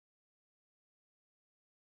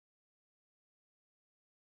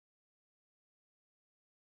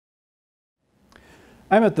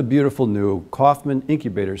I'm at the beautiful new Koffman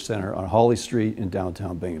Incubator Center on Hawley Street in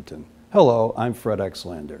downtown Binghamton. Hello, I'm Fred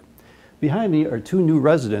Xlander. Behind me are two new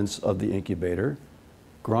residents of the incubator,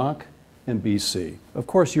 Gronk and BC. Of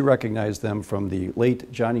course, you recognize them from the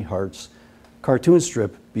late Johnny Hart's cartoon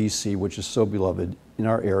strip, BC, which is so beloved in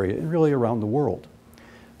our area and really around the world.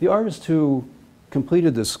 The artist who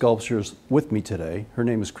completed the sculptures with me today, her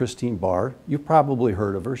name is Christine Barr. You've probably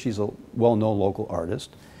heard of her. She's a well-known local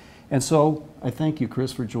artist. And so I thank you,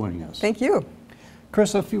 Chris, for joining us. Thank you.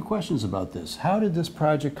 Chris, a few questions about this. How did this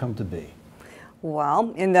project come to be?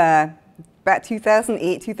 Well, in about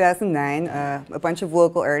 2008, 2009, a bunch of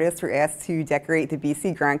local artists were asked to decorate the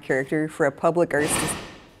BC Gronk character for a public arts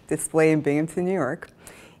display in Binghamton, New York.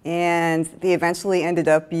 And they eventually ended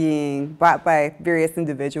up being bought by various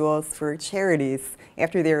individuals for charities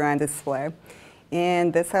after they were on display.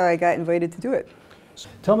 And that's how I got invited to do it.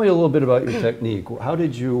 Tell me a little bit about your technique. How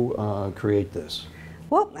did you create this?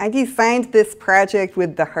 Well, I designed this project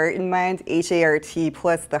with the heart in mind, H-A-R-T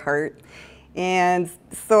plus the heart. And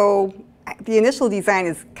so the initial design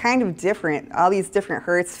is kind of different. All these different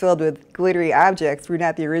hearts filled with glittery objects were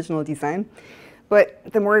not the original design. But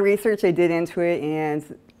the more research I did into it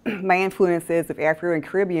and my influences of Afro and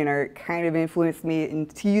Caribbean art kind of influenced me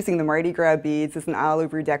into using the Mardi Gras beads as an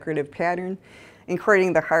all-over decorative pattern,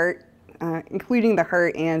 including the heart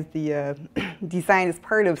and the design as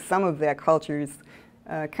part of some of that culture's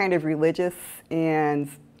kind of religious and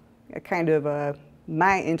kind of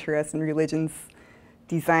my interest in religion's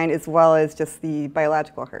design, as well as just the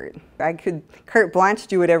biological heart. I could carte blanche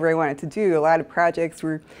do whatever I wanted to do. A lot of projects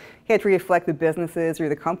had to reflect the businesses or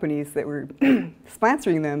the companies that were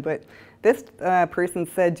sponsoring them, but this person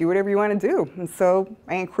said, do whatever you want to do. And so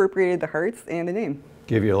I incorporated the hearts and the name.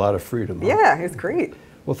 Gave you a lot of freedom. Huh? Yeah, it was great.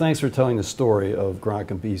 Well, thanks for telling the story of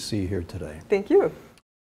Gronk and BC here today. Thank you.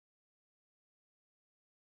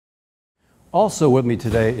 Also with me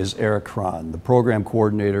today is Lic R.E, the program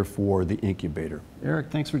coordinator for the incubator.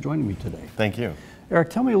 Lic, thanks for joining me today. Thank you. Lic,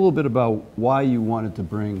 tell me a little bit about why you wanted to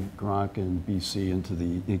bring Gronk and BC into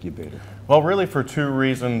the incubator. Well, really for two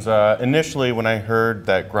reasons. Initially, when I heard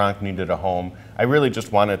that Gronk needed a home, I really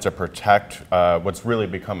just wanted to protect what's really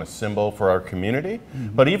become a symbol for our community.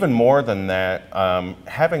 Mm-hmm. But even more than that,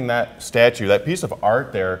 having that statue, that piece of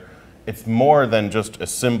art there, it's more than just a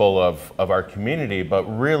symbol of our community, but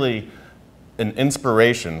really an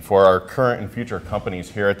inspiration for our current and future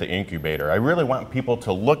companies here at the incubator. I really want people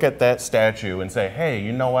to look at that statue and say, hey,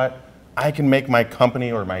 you know what? I can make my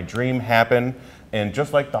company or my dream happen. And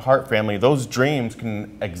just like the Hart family, those dreams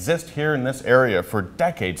can exist here in this area for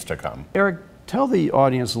decades to come. Lic, tell the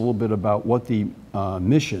audience a little bit about what the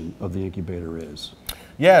mission of the incubator is.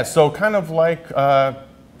 Yeah, so kind of like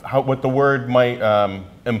what the word might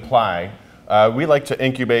imply, we like to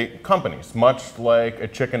incubate companies, much like a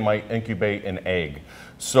chicken might incubate an egg.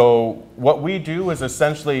 So what we do is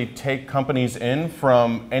essentially take companies in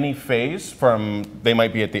from any phase, they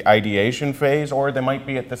might be at the ideation phase or they might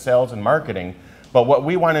be at the sales and marketing. But what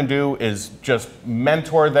we want to do is just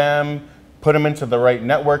mentor them, put them into the right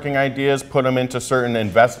networking ideas, put them into certain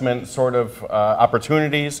investment sort of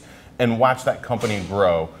opportunities, and watch that company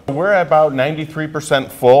grow. We're at about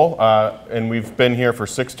 93% full, and we've been here for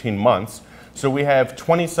 16 months. So we have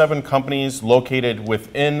 27 companies located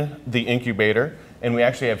within the incubator, and we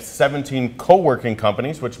actually have 17 co-working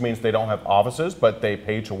companies, which means they don't have offices, but they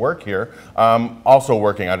pay to work here, also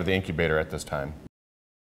working out of the incubator at this time.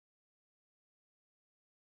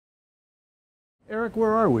 Lic,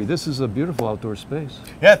 where are we? This is a beautiful outdoor space.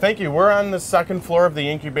 Yeah, thank you. We're on the second floor of the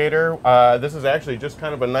incubator. This is actually just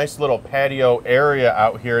kind of a nice little patio area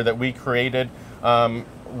out here that we created,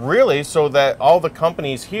 really so that all the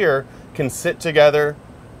companies here can sit together,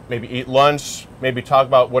 maybe eat lunch, maybe talk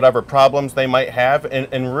about whatever problems they might have,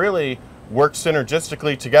 and really work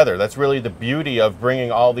synergistically together. That's really the beauty of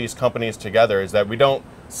bringing all these companies together, is that we don't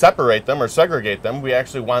separate them or segregate them. We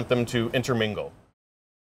actually want them to intermingle.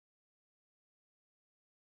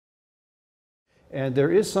 And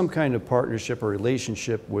there is some kind of partnership or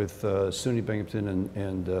relationship with SUNY Binghamton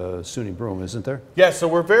and SUNY Broome, isn't there? Yeah, so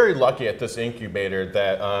we're very lucky at this incubator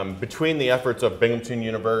that between the efforts of Binghamton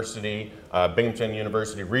University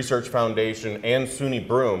Research Foundation, and SUNY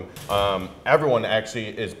Broome, everyone actually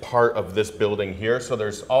is part of this building here. So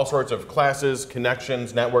there's all sorts of classes,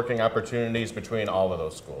 connections, networking opportunities between all of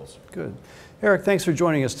those schools. Good. Lic, thanks for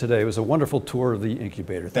joining us today. It was a wonderful tour of the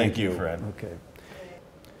incubator. Thank you, Fred. Okay.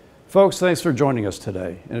 Folks, thanks for joining us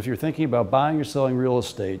today. And if you're thinking about buying or selling real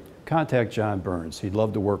estate, contact John Burns. He'd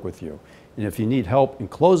love to work with you. And if you need help in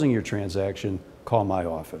closing your transaction, call my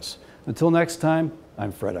office. Until next time,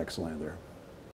 I'm Fred Xlander.